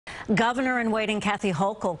Governor-in-waiting Kathy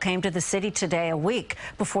Hochul came to the city today, a week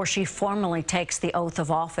before she formally takes the oath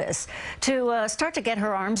of office, to start to get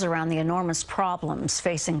her arms around the enormous problems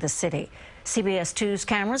facing the city. CBS 2's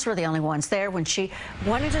cameras were the only ones there when she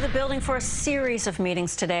went into the building for a series of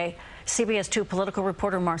meetings today. CBS 2 political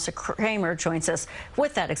reporter Marcia Kramer joins us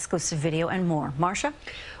with that exclusive video and more. Marcia?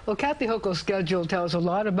 Well, Kathy Hochul's schedule tells a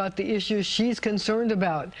lot about the issues she's concerned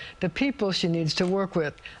about, the people she needs to work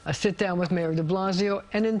with, a sit-down with Mayor de Blasio,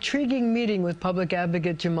 an intriguing meeting with public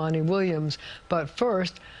advocate Jumaane Williams. But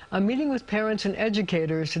first, a meeting with parents and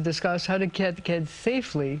educators to discuss how to get kids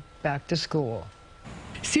safely back to school.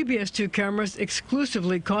 CBS 2 cameras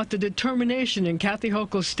exclusively caught the determination in Kathy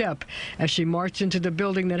Hochul's step as she marched into the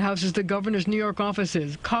building that houses the governor's New York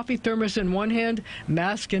offices, coffee thermos in one hand,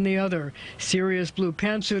 mask in the other. Serious blue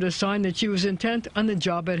pantsuit, a sign that she was intent on the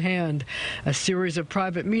job at hand. A series of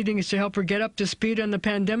private meetings to help her get up to speed on the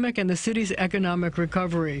pandemic and the city's economic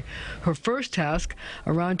recovery. Her first task,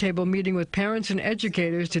 a roundtable meeting with parents and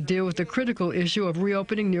educators to deal with the critical issue of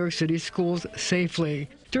reopening New York City schools safely.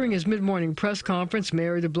 During his mid-morning press conference,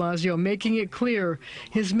 Mayor de Blasio making it clear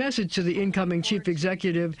his message to the incoming chief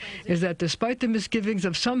executive is that despite the misgivings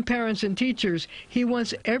of some parents and teachers, he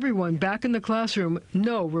wants everyone back in the classroom,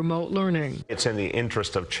 no remote learning. It's in the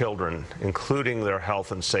interest of children, including their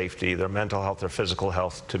health and safety, their mental health, their physical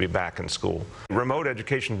health, to be back in school. Remote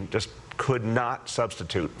education just could not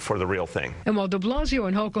substitute for the real thing. And while de Blasio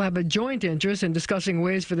and Hochul have a joint interest in discussing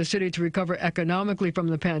ways for the city to recover economically from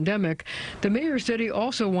the pandemic, the mayor said he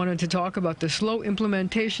also wanted to talk about the slow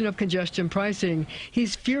implementation of congestion pricing.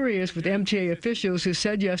 He's furious with MTA officials who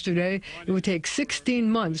said yesterday it would take 16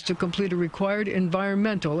 months to complete a required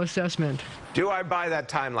environmental assessment. Do I buy that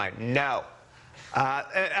timeline? No.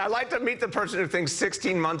 I'd like to meet the person who thinks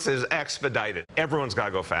 16 months is expedited. Everyone's got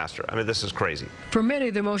to go faster. I mean, this is crazy. For many,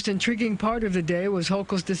 the most intriguing part of the day was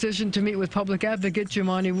Hochul's decision to meet with public advocate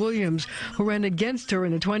Jumaane Williams, who ran against her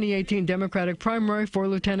in the 2018 Democratic primary for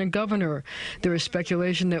lieutenant governor. There is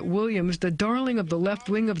speculation that Williams, the darling of the left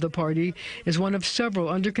wing of the party, is one of several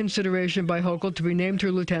under consideration by Hochul to be named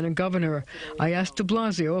her lieutenant governor. I asked de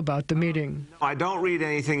Blasio about the meeting. I don't read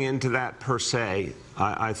anything into that per se.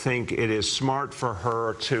 I think it is smart for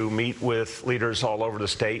her to meet with leaders all over the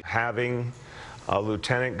state. Having a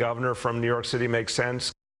lieutenant governor from New York City makes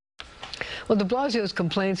sense. Well, de Blasio's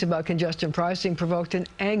complaints about congestion pricing provoked an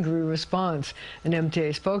angry response. An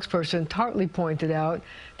MTA spokesperson tartly pointed out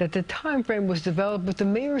that the time frame was developed with the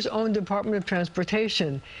mayor's own Department of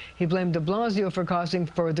Transportation. He blamed de Blasio for causing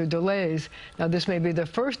further delays. Now, this may be the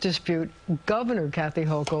first dispute Governor Kathy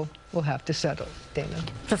Hochul will have to settle. Dana.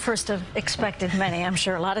 The first of expected many. I'm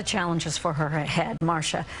sure a lot of challenges for her ahead.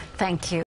 Marcia, thank you.